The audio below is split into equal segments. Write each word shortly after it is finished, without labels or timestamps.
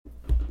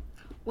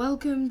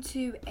Welcome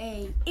to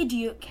a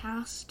Idiot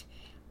Cast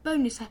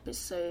bonus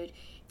episode.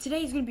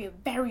 Today's going to be a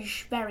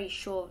very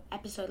short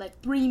episode,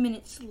 like 3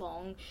 minutes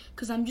long,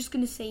 because I'm just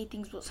going to say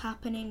things what's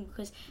happening,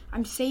 because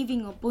I'm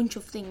saving a bunch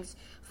of things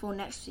for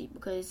next week,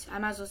 because I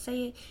might as well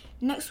say it,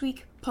 next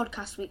week,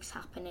 podcast week's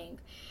happening.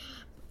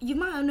 You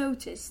might have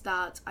noticed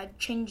that I've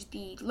changed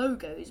the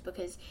logos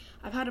because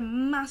I've had a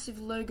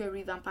massive logo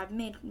revamp. I've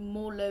made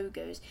more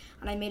logos,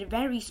 and I made a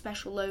very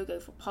special logo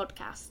for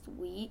podcast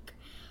week.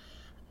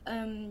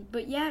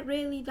 But yeah,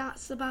 really,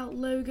 that's about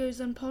logos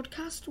and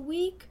podcast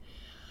week.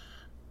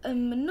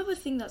 Another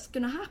thing that's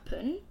going to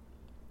happen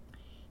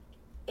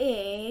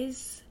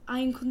is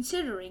I'm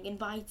considering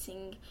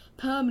inviting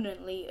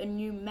permanently a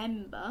new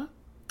member,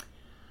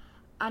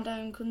 and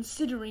I'm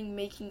considering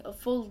making a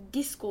full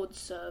Discord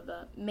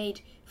server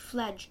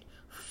fledged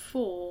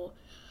for,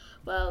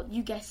 well,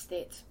 you guessed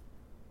it,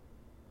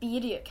 the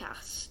Idiot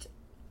Cast.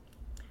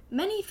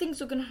 Many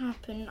things are going to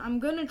happen. I'm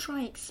going to try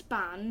and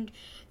expand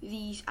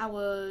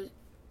our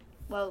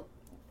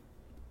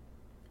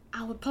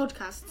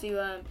podcast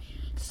to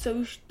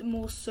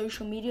more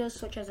social media,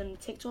 such as on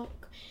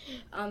TikTok.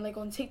 Like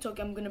on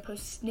TikTok, I'm going to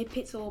post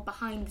snippets or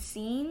behind the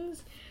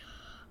scenes.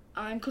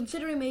 I'm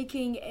considering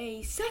making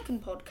a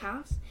second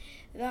podcast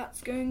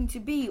that's going to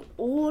be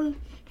all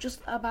just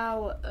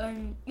about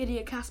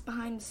Idiot Cast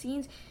behind the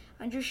scenes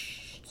and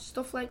just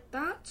stuff like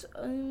that.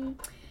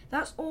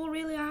 That's all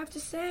really I have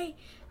to say.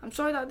 I'm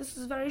sorry that this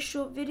is a very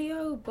short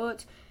video,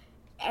 but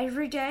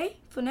every day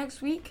for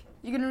next week,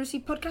 you're going to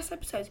receive podcast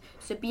episodes.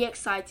 So be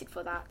excited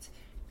for that.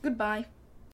 Goodbye.